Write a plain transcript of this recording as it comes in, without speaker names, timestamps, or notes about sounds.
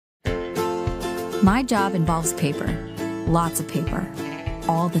My job involves paper, lots of paper,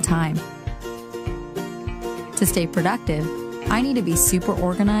 all the time. To stay productive, I need to be super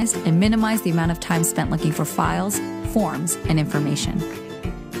organized and minimize the amount of time spent looking for files, forms, and information.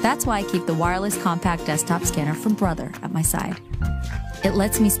 That's why I keep the wireless compact desktop scanner from Brother at my side. It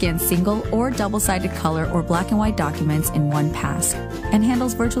lets me scan single or double-sided color or black and white documents in one pass and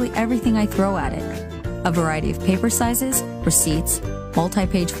handles virtually everything I throw at it. A variety of paper sizes, receipts,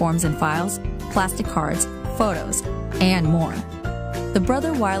 multi-page forms and files, plastic cards, photos, and more. The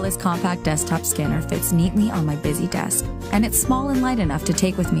Brother wireless compact desktop scanner fits neatly on my busy desk, and it's small and light enough to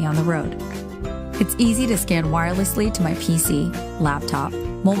take with me on the road. It's easy to scan wirelessly to my PC, laptop,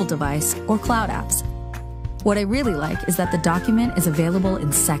 mobile device, or cloud apps. What I really like is that the document is available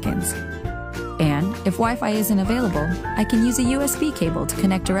in seconds. And if Wi-Fi isn't available, I can use a USB cable to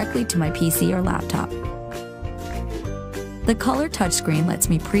connect directly to my PC or laptop. The color touchscreen lets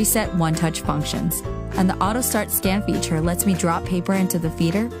me preset one-touch functions, and the auto start scan feature lets me drop paper into the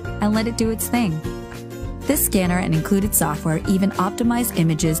feeder and let it do its thing. This scanner and included software even optimize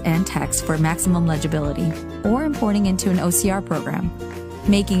images and text for maximum legibility or importing into an OCR program,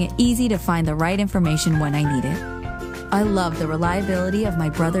 making it easy to find the right information when I need it. I love the reliability of my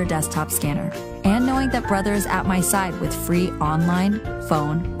Brother desktop scanner and knowing that Brother is at my side with free online,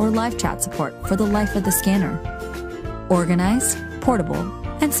 phone, or live chat support for the life of the scanner. Organized, portable,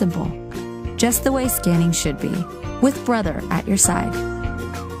 and simple. Just the way scanning should be, with Brother at your side.